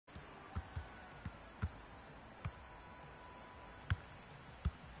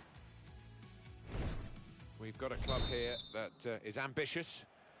We've got a club here that is ambitious.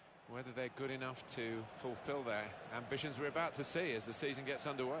 Whether they're good enough to fulfil their ambitions, we're about to see as the season gets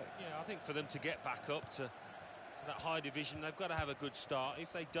underway. Yeah, I think for them to get back up to that high division, they've got to have a good start.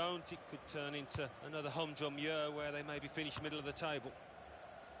 If they don't, it could turn into another humdrum year where they maybe finish middle of the table.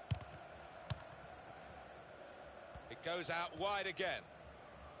 It goes out wide again.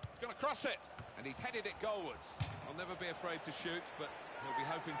 He's going to cross it, and he's headed it goalwards. I'll never be afraid to shoot, but he'll be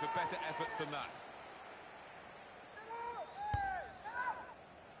hoping for better efforts than that.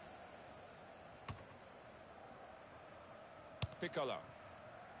 Piccolo.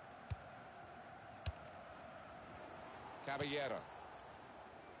 Caballero.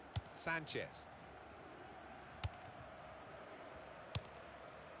 Sanchez.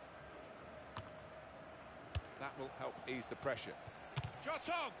 That will help ease the pressure. Shot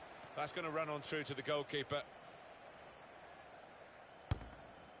on! That's going to run on through to the goalkeeper.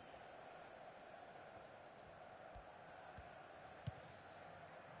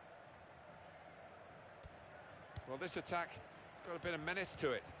 Well, this attack has got a bit of menace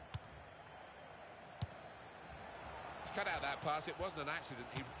to it. He's cut out that pass. It wasn't an accident.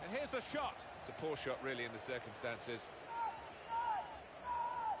 And here's the shot. It's a poor shot, really, in the circumstances.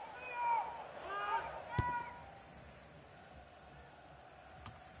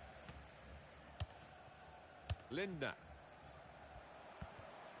 Lindner.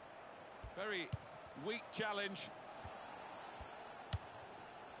 Very weak challenge.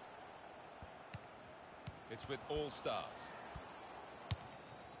 It's with all stars.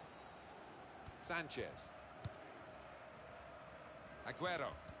 Sanchez.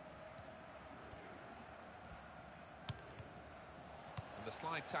 Aguero. And the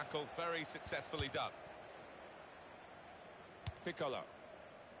slide tackle very successfully done. Piccolo.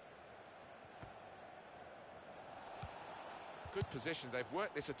 Good position. They've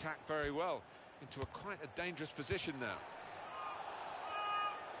worked this attack very well into quite a dangerous position now.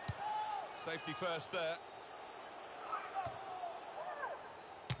 Safety first there.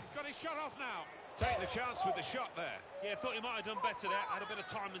 He's got his shot off now. Take the chance with the shot there. Yeah, thought he might have done better there. Had a bit of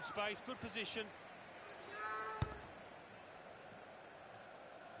time and space. Good position.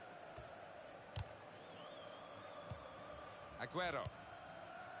 Aguero.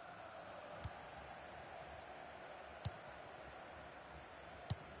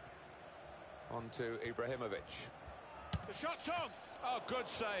 On to Ibrahimovic. The shot's on! Oh, good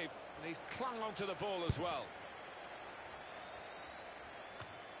save. And he's clung onto the ball as well.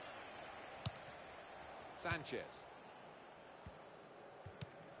 Sanchez.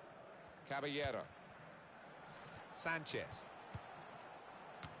 Caballero. Sanchez.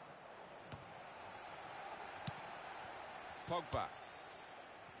 Pogba.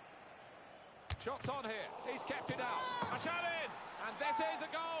 Shots on here. He's kept it out. A shot in! And this is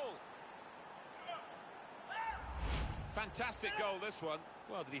a goal! Fantastic goal, this one.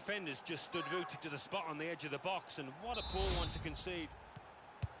 Well, the defenders just stood rooted to the spot on the edge of the box, and what a poor one to concede.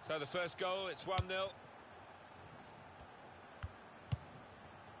 So the first goal, it's 1-0.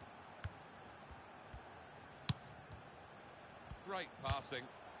 Great passing.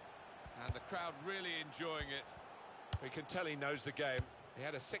 And the crowd really enjoying it. We can tell he knows the game. He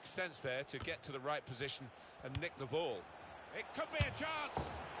had a sixth sense there to get to the right position and nick the ball. It could be a chance!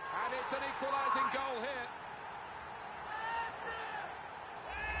 And it's an equalising goal here.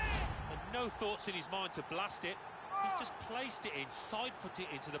 And no thoughts in his mind to blast it. He's just placed it in, side-footed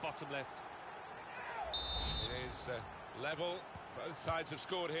into the bottom left. It is level. Both sides have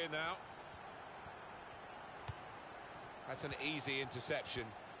scored here now. That's an easy interception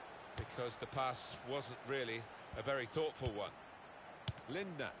because the pass wasn't really a very thoughtful one.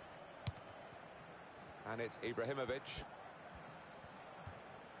 Lindner. And it's Ibrahimovic.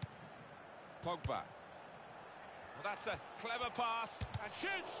 Pogba. Well, that's a clever pass. And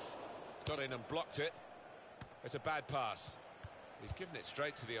shoots! He's got in and blocked it. It's a bad pass. He's given it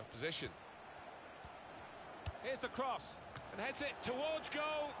straight to the opposition. Here's the cross. And heads it towards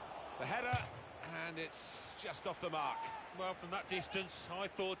goal. The header. And it's just off the mark. Well, from that distance, I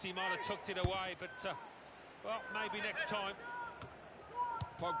thought he might have tucked it away, but, well, maybe next time.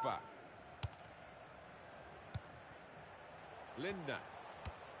 Pogba. Lindner.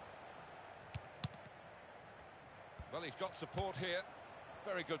 Well, he's got support here.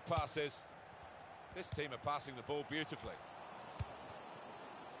 Very good passes. This team are passing the ball beautifully.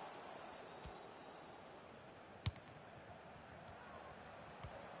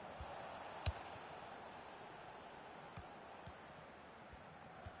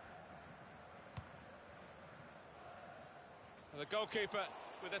 And the goalkeeper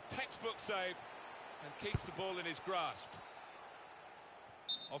with a textbook save and keeps the ball in his grasp.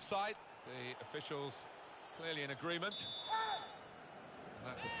 Offside. The officials Clearly in agreement. And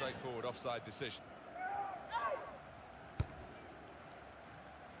that's a straightforward offside decision.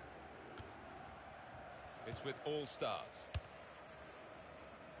 It's with all stars.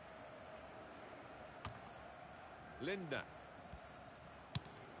 Lindner.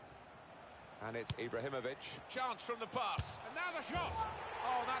 And it's Ibrahimovic. Chance from the pass. And now the shot.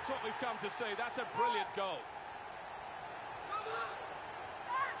 Oh, that's what we've come to see. That's a brilliant goal.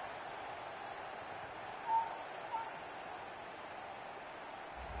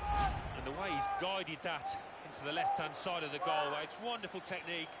 And the way he's guided that into the left-hand side of the goalway, it's wonderful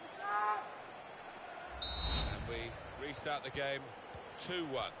technique. And we restart the game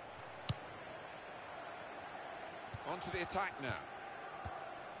 2-1. On to the attack now.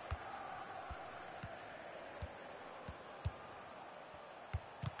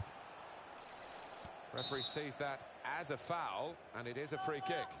 Referee sees that as a foul, and it is a free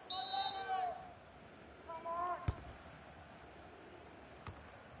kick.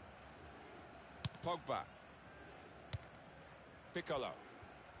 Pogba. Piccolo.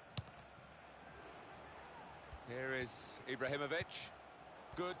 Here is Ibrahimovic.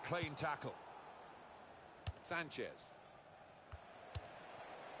 Good, clean tackle. Sanchez.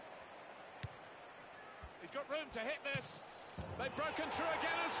 He's got room to hit this. They've broken through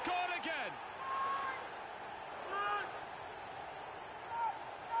again and scored again.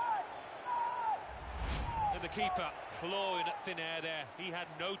 And the keeper clawing at thin air there. He had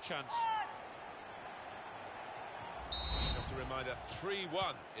no chance. Just a reminder,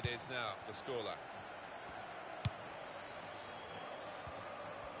 3-1 it is now, the scoreline.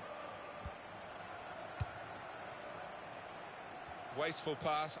 Wasteful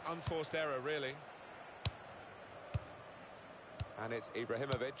pass, unforced error, really. And it's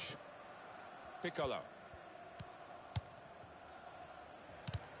Ibrahimovic. Piccolo.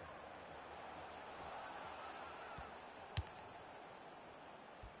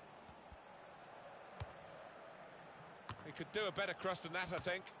 He could do a better cross than that, I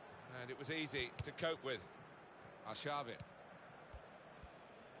think. And it was easy to cope with. Arshavin.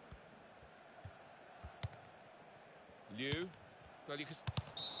 Liu. Well, you could...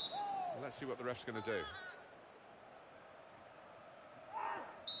 Let's see what the ref's going to do.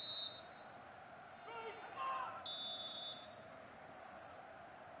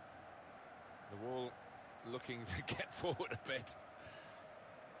 The wall looking to get forward a bit.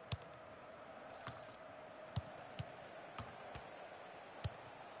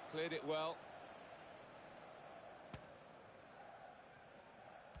 Cleared it well.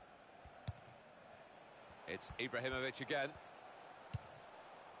 It's Ibrahimovic again.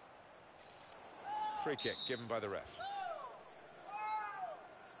 Free kick given by the ref.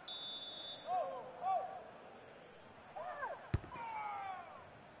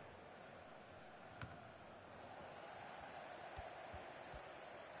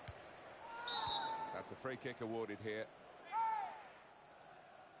 That's a free kick awarded here.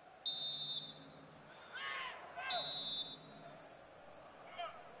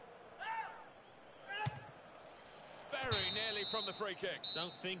 Very nearly from the free kick.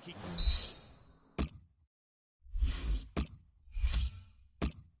 Don't think he...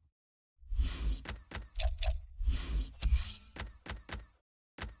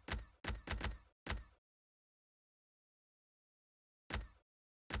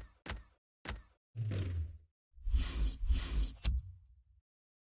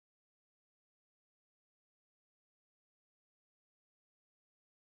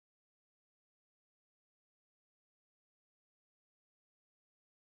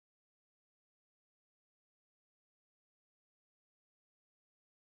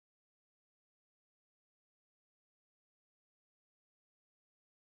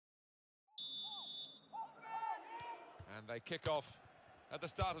 And they kick off at the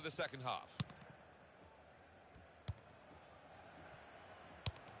start of the second half.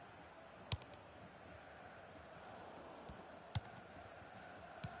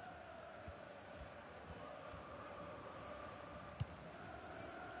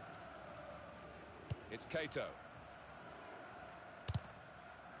 It's Cato.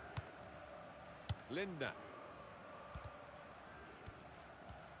 Lindner.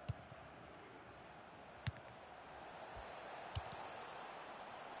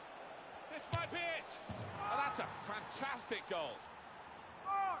 This might be it. Oh, that's a fantastic goal.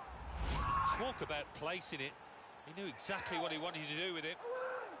 Talk about placing it. He knew exactly what he wanted to do with it.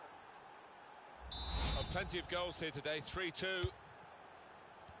 Oh, plenty of goals here today, 3-2.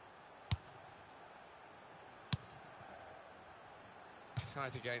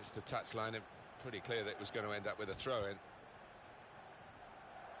 Tight against the touchline, and pretty clear that it was going to end up with a throw-in.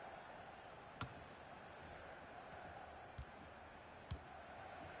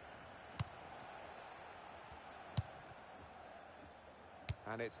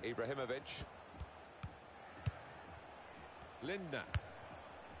 And it's Ibrahimovic. Lindner.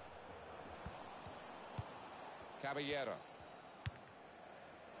 Caballero.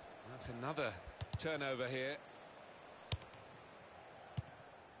 That's another turnover here.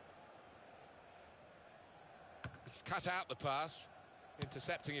 He's cut out the pass,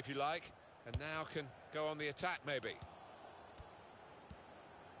 intercepting if you like, and now can go on the attack maybe.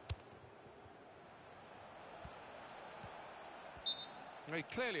 Very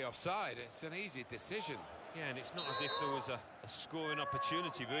clearly offside. It's an easy decision. Yeah, and it's not as if there was a scoring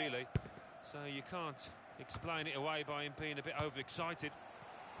opportunity, really. So you can't explain it away by him being a bit overexcited.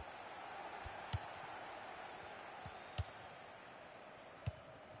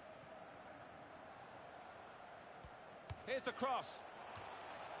 Here's the cross.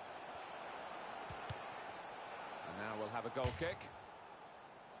 And now we'll have a goal kick.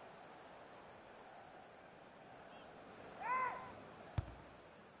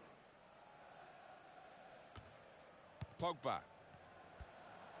 Pogba.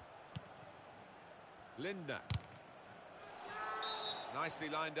 Lindner. Nicely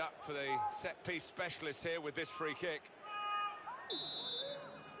lined up for the set-piece specialist here with this free kick.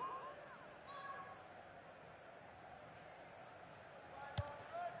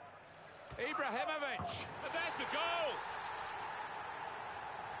 Ibrahimovic, and there's the goal!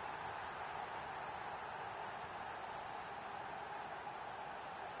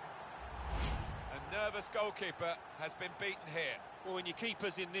 A nervous goalkeeper has been beaten here. Well, when your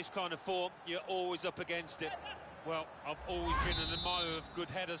keeper's in this kind of form, you're always up against it. Well, I've always been an admirer of good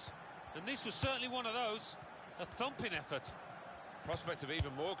headers, and this was certainly one of those. A thumping effort. Prospect of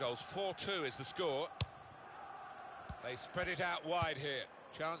even more goals. 4-2 is the score. They spread it out wide here.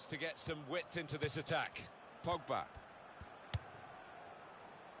 Chance to get some width into this attack. Pogba.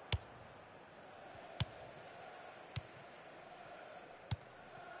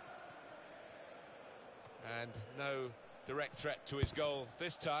 And no direct threat to his goal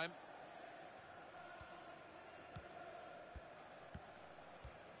this time.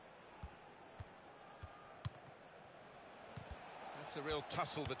 That's a real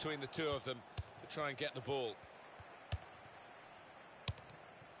tussle between the two of them to try and get the ball.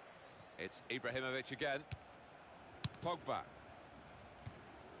 It's Ibrahimovic again. Pogba.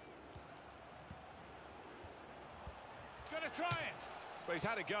 He's going to try it. But he's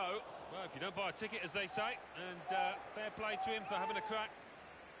had a go. Well, if you don't buy a ticket, as they say, and fair play to him for having a crack.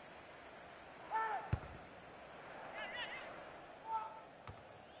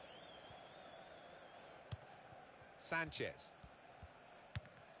 Sanchez.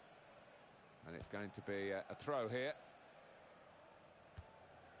 And it's going to be a throw here.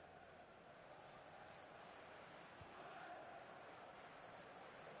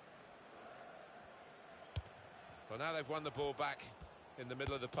 Well, now they've won the ball back in the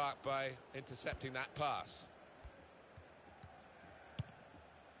middle of the park by intercepting that pass.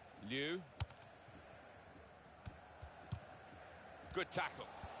 Liu. Good tackle.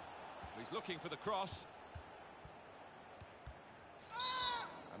 He's looking for the cross.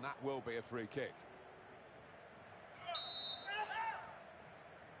 And that will be a free kick.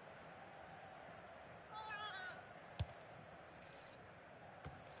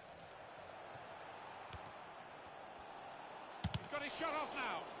 He's got his shot off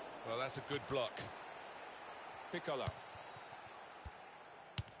now. Well, that's a good block. Piccolo.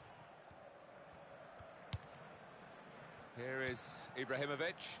 Here is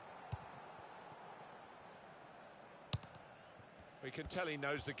Ibrahimovic. We can tell he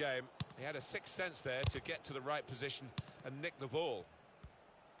knows the game. He had a sixth sense there to get to the right position and nick the ball.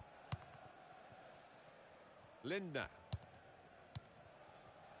 Lindner.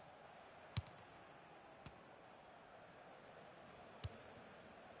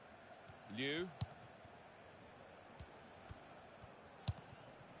 Liu.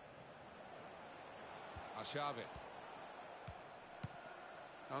 Arshavin.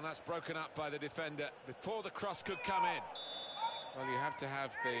 And that's broken up by the defender before the cross could come in. Well, you have to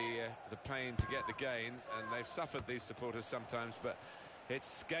have the pain to get the gain, and they've suffered, these supporters, sometimes, but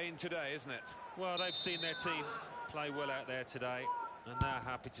it's gain today, isn't it? Well, they've seen their team play well out there today, and they're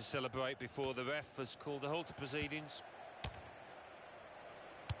happy to celebrate before the ref has called a halt to proceedings.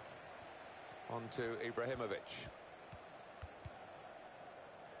 On to Ibrahimovic.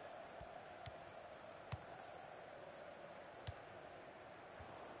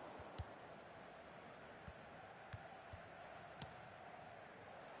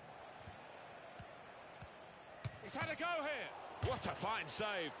 He's had a go here. What a fine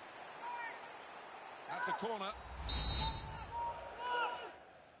save. That's a corner.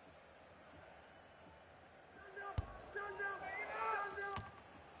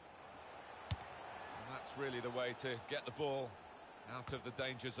 That's really the way to get the ball out of the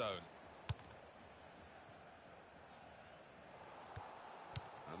danger zone.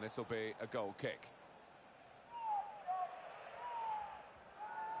 And this will be a goal kick.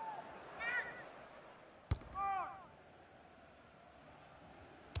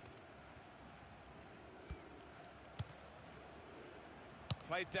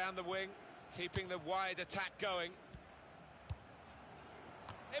 Played down the wing, keeping the wide attack going.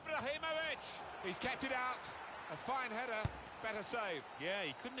 Ibrahimovic, he's kept it out. A fine header, better save. Yeah,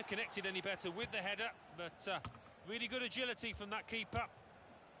 he couldn't have connected any better with the header, but really good agility from that keeper.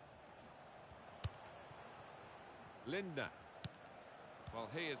 Lindner. Well,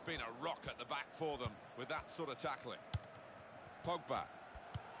 he has been a rock at the back for them with that sort of tackling. Pogba.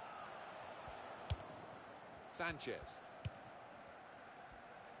 Sanchez.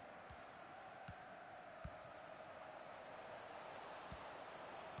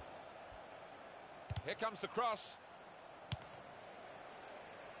 Here comes the cross.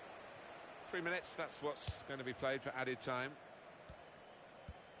 3 minutes, that's what's going to be played for added time.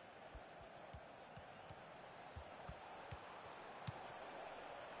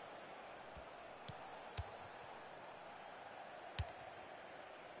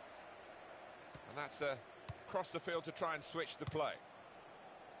 And that's across the field to try and switch the play.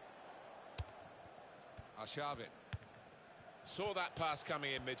 Arshavin. Saw that pass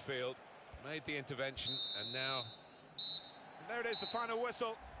coming in midfield, made the intervention, and now there it is, the final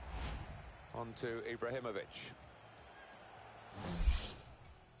whistle. On to Ibrahimovic.